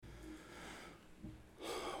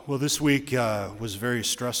Well, this week was very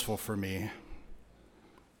stressful for me.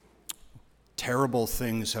 Terrible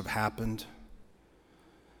things have happened,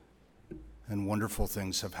 and wonderful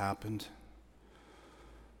things have happened.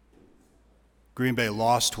 Green Bay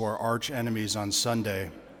lost to our arch enemies on Sunday.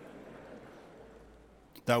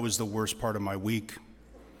 That was the worst part of my week.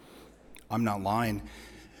 I'm not lying.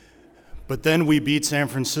 But then we beat San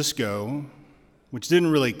Francisco, which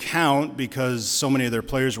didn't really count because so many of their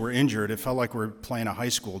players were injured. It felt like we were playing a high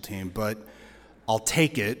school team, but I'll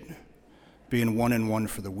take it, being 1-1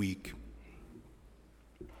 for the week.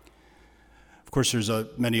 Of course, there's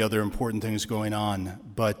many other important things going on,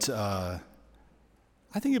 but I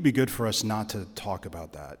think it'd be good for us not to talk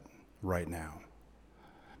about that right now.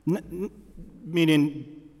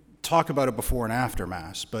 Meaning, talk about it before and after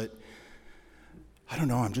Mass, but I don't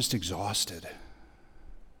know, I'm just exhausted.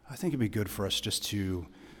 I think it'd be good for us just to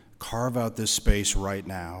carve out this space right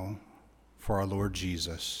now for our Lord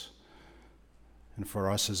Jesus and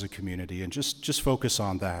for us as a community, and just focus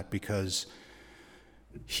on that, because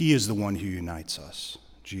He is the one who unites us,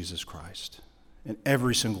 Jesus Christ. And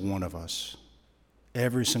every single one of us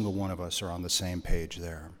are on the same page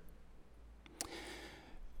there.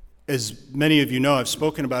 As many of you know, I've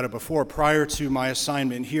spoken about it before. Prior to my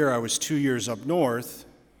assignment here, I was 2 years up north,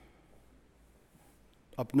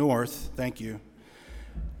 thank you.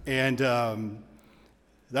 And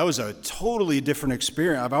that was a totally different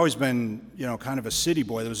experience. I've always been, kind of a city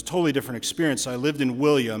boy. That was a totally different experience. I lived in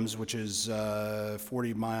Williams, which is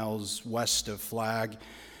 40 miles west of Flag.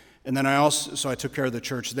 And then I took care of the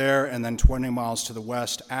church there, and then 20 miles to the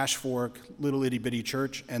west, Ash Fork, little itty bitty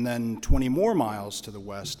church, and then 20 more miles to the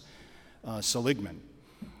west, Seligman.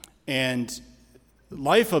 And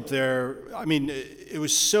life up there, it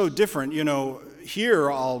was so different.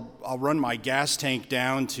 Here I'll run my gas tank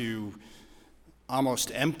down to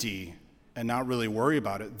almost empty and not really worry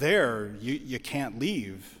about it. There, you can't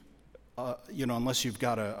leave, unless you've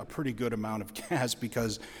got a pretty good amount of gas,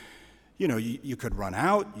 because you could run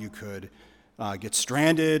out, you could get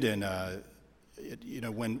stranded, and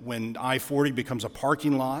when I-40 becomes a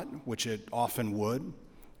parking lot, which it often would,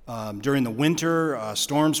 during the winter,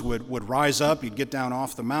 storms would rise up. You'd get down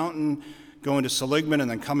off the mountain, go into Seligman, and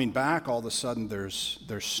then coming back, all of a sudden there's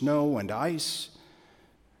snow and ice.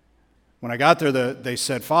 When I got there, they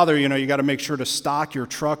said, "Father, you got to make sure to stock your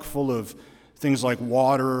truck full of things like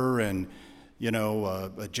water and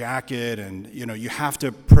a jacket, and you have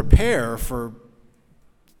to prepare for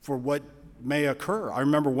what may occur." I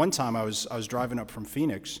remember one time I was driving up from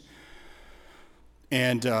Phoenix,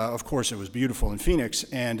 and of course it was beautiful in Phoenix.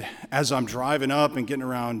 And as I'm driving up and getting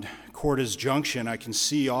around Cordes Junction, I can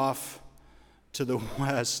see off to the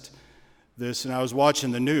west and I was watching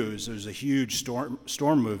the news. There was a huge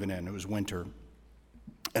storm moving in. It was winter.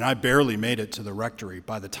 And I barely made it to the rectory.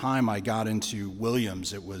 By the time I got into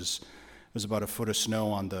Williams, it was about a foot of snow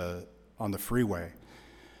on the freeway.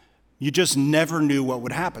 You just never knew what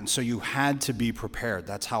would happen, so you had to be prepared.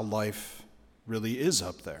 That's how life really is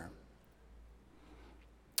up there.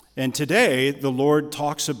 And today, the Lord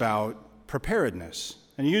talks about preparedness.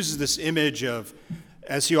 And He uses this image of,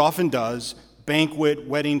 as He often does, banquet,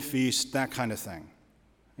 wedding feast, that kind of thing.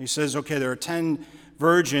 He says, okay, there are 10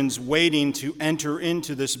 virgins waiting to enter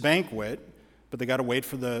into this banquet, but they got to wait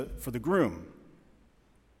for the groom.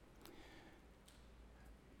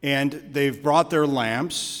 And they've brought their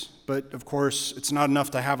lamps, but of course, it's not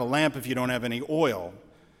enough to have a lamp if you don't have any oil.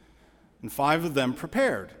 And 5 of them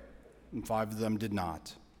prepared, and 5 of them did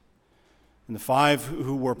not. And the 5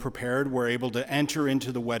 who were prepared were able to enter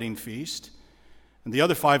into the wedding feast, and the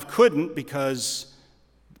other 5 couldn't because,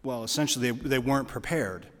 essentially they weren't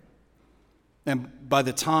prepared. And by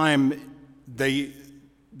the time they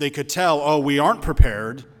could tell, we aren't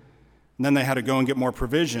prepared, and then they had to go and get more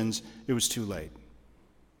provisions, it was too late.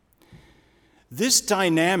 This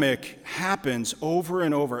dynamic happens over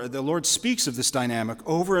and over. The Lord speaks of this dynamic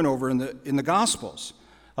over and over in the Gospels,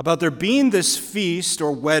 about there being this feast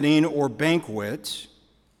or wedding or banquet,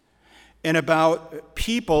 and about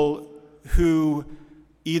people who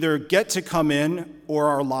either get to come in or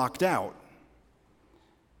are locked out.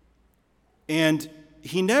 And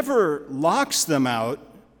He never locks them out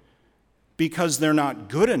because they're not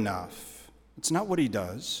good enough. It's not what He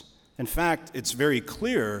does. In fact, it's very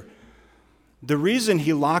clear the reason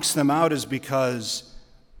He locks them out is because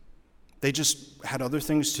they just had other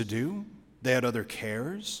things to do. They had other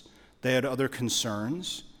cares. They had other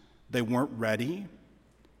concerns. They weren't ready.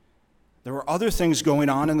 There were other things going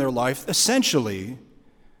on in their life, essentially,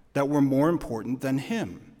 that were more important than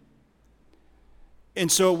Him.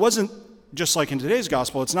 And so it wasn't just like in today's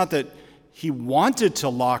gospel. It's not that He wanted to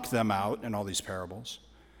lock them out in all these parables,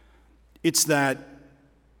 It's that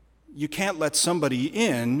you can't let somebody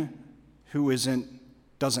in who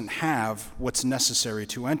doesn't have what's necessary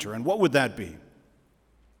to enter. And what would that be?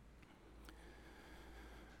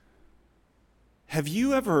 Have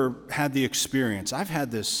you ever had the experience, I've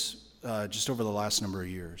had this just over the last number of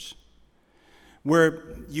years, where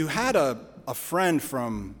you had a friend for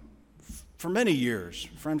many years,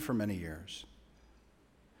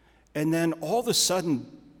 and then all of a sudden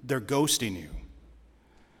they're ghosting you.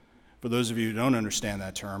 For those of you who don't understand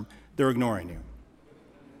that term, they're ignoring you.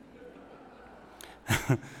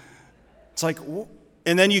 It's like,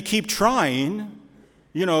 and then you keep trying,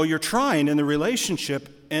 you're trying in the relationship,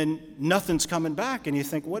 and nothing's coming back, and you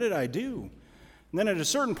think, what did I do? And then at a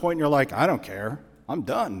certain point, you're like, I don't care. I'm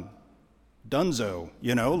done. Dunzo,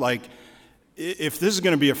 like, if this is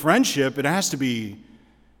going to be a friendship, it has to be,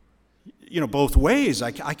 both ways.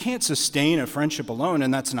 I can't sustain a friendship alone,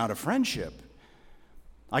 and that's not a friendship.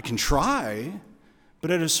 I can try,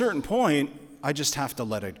 but at a certain point, I just have to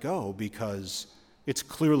let it go because it's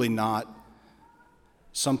clearly not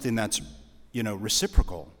something that's,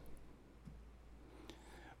 reciprocal.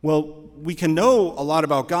 Well, we can know a lot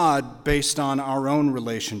about God based on our own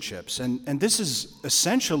relationships, and this is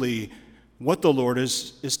essentially what the Lord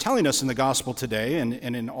is telling us in the gospel today and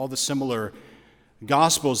in all the similar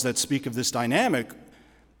gospels that speak of this dynamic.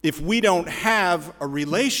 If we don't have a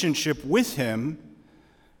relationship with Him,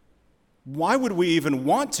 why would we even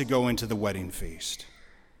want to go into the wedding feast?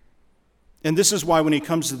 And this is why when He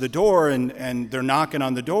comes to the door and they're knocking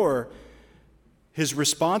on the door, His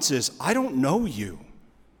response is, I don't know you.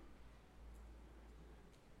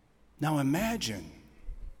 Now imagine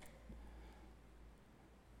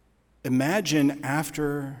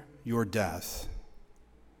after your death,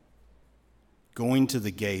 going to the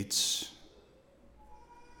gates,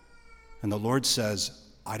 and the Lord says,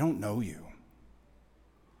 I don't know you.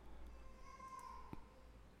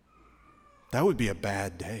 That would be a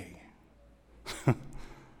bad day. That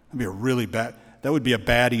would be a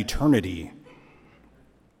bad eternity.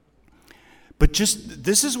 But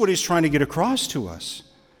this is what He's trying to get across to us.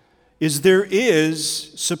 Is there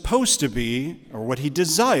is supposed to be, or what He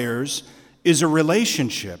desires, is a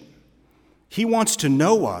relationship. He wants to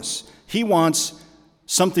know us. He wants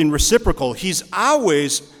something reciprocal. He's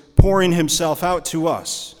always pouring Himself out to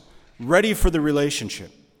us, ready for the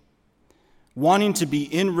relationship, wanting to be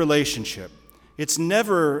in relationship. It's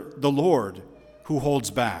never the Lord who holds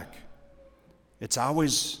back. It's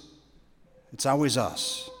always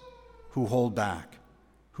us who hold back,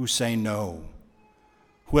 who say no,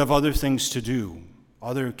 who have other things to do,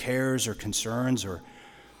 other cares or concerns, or,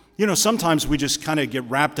 sometimes we just kind of get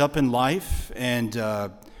wrapped up in life and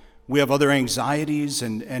we have other anxieties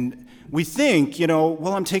and we think,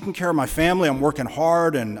 well, I'm taking care of my family, I'm working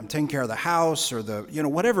hard, and I'm taking care of the house or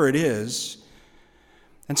whatever it is.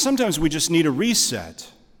 And sometimes we just need a reset,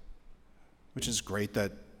 which is great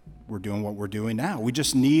that we're doing what we're doing now. We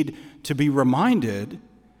just need to be reminded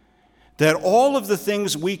that all of the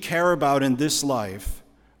things we care about in this life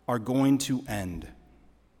are going to end.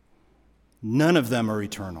 None of them are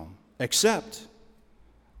eternal, except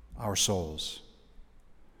our souls.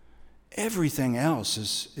 Everything else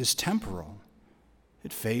is temporal.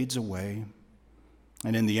 It fades away,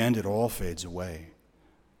 and in the end, it all fades away.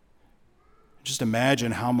 Just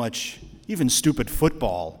imagine how much, even stupid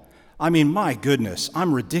football, my goodness,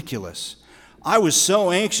 I'm ridiculous. I was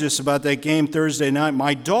so anxious about that game Thursday night.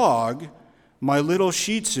 My dog, my little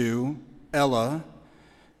Shih Tzu, Ella,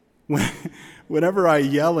 whenever I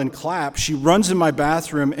yell and clap, she runs in my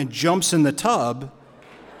bathroom and jumps in the tub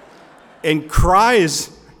and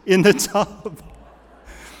cries in the tub.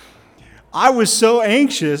 I was so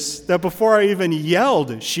anxious that before I even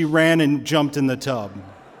yelled, she ran and jumped in the tub.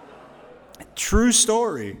 True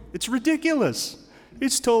story. It's ridiculous.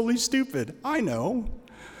 It's totally stupid. I know.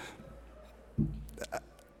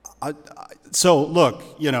 So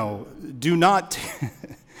look, do not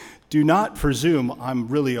do not presume I'm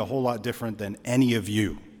really a whole lot different than any of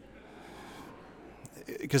you,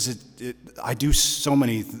 because I do so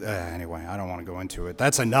many. Anyway, I don't want to go into it.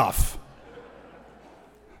 That's enough.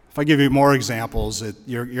 If I give you more examples,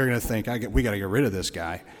 you're going to think we got to get rid of this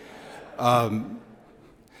guy.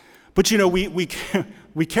 But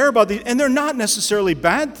we care about these, and they're not necessarily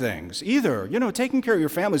bad things either. Taking care of your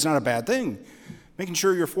family is not a bad thing. Making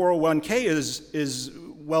sure your 401k is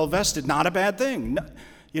well vested, not a bad thing.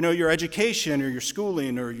 Your education or your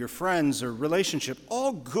schooling or your friends or relationship,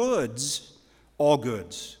 all goods.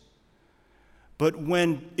 But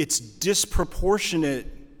when it's disproportionate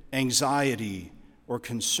anxiety or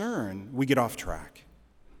concern, we get off track.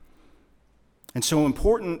 And so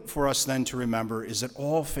important for us then to remember is it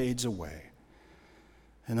all fades away.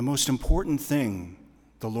 And the most important thing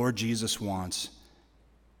the Lord Jesus wants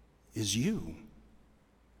is you,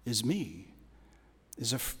 is me,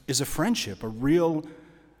 is a friendship, a real,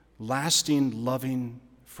 lasting, loving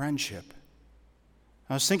friendship.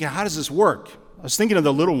 I was thinking, how does this work? I was thinking of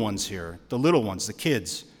the little ones here, the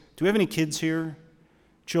kids. Do we have any kids here?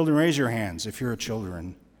 Children, raise your hands if you're a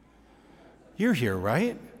children. You're here,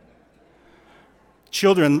 right?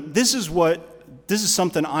 Children, this is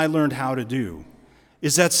something I learned how to do,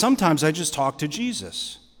 is that sometimes I just talk to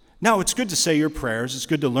Jesus. Now, it's good to say your prayers. It's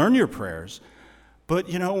good to learn your prayers. But,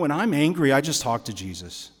 when I'm angry, I just talk to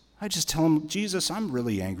Jesus. I just tell him, Jesus, I'm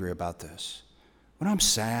really angry about this. When I'm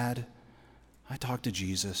sad, I talk to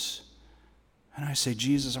Jesus. And I say,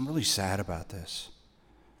 Jesus, I'm really sad about this.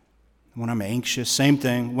 When I'm anxious, same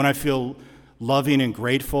thing. When I feel loving and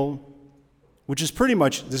grateful, which is pretty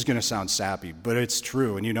much, this is going to sound sappy, but it's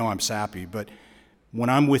true, and I'm sappy. But when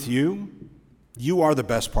I'm with you, you are the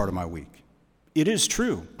best part of my week. It is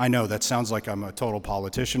true. I know that sounds like I'm a total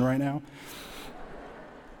politician right now.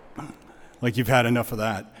 Like you've had enough of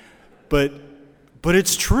that. But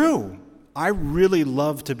it's true. I really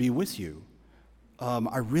love to be with you.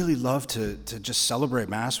 I really love to just celebrate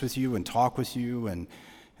Mass with you and talk with you, and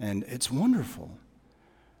it's wonderful.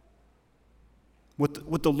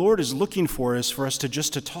 What the Lord is looking for is for us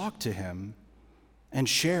to talk to him and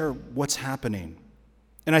share what's happening.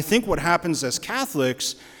 And I think what happens as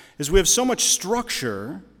Catholics is we have so much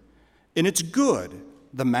structure, and it's good,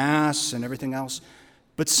 the Mass and everything else.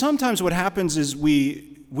 But sometimes what happens is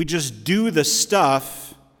we just do the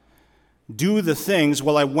stuff, do the things.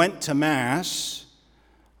 Well, I went to Mass,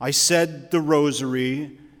 I said the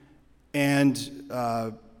rosary, and,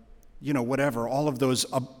 whatever, all of those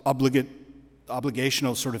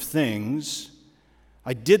obligational sort of things.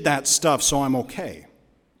 I did that stuff, so I'm okay.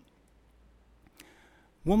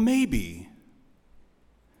 Well, maybe.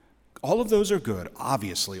 All of those are good.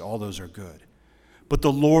 Obviously, all those are good. But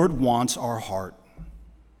the Lord wants our heart.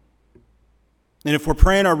 And if we're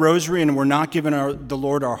praying our rosary and we're not giving the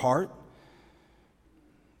Lord our heart,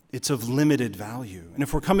 it's of limited value. And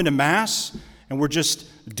if we're coming to Mass and we're just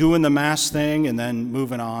doing the Mass thing and then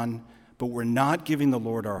moving on, but we're not giving the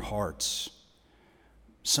Lord our hearts,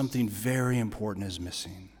 something very important is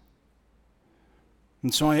missing.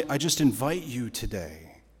 And so I just invite you today,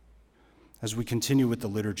 as we continue with the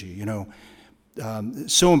liturgy,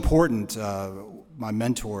 so important. My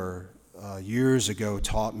mentor years ago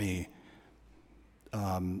taught me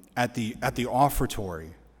at the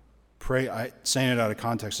offertory, pray. Saying it out of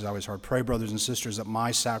context is always hard. Pray, brothers and sisters, that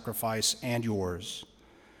my sacrifice and yours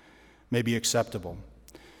may be acceptable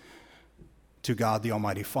to God the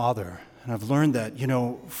Almighty Father. And I've learned that,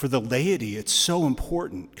 for the laity, it's so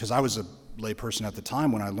important, because I was a lay person at the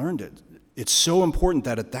time when I learned it. It's so important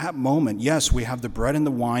that at that moment, yes, we have the bread and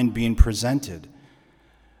the wine being presented,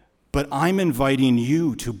 but I'm inviting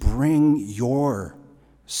you to bring your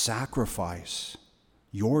sacrifice,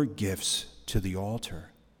 your gifts to the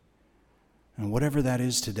altar. And whatever that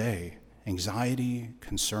is today, anxiety,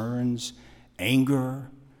 concerns,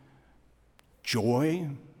 anger, joy,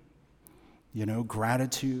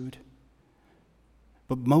 gratitude,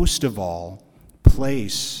 but most of all,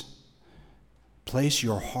 place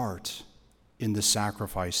your heart in the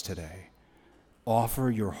sacrifice today.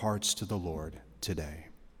 Offer your hearts to the Lord today.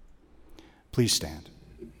 Please stand.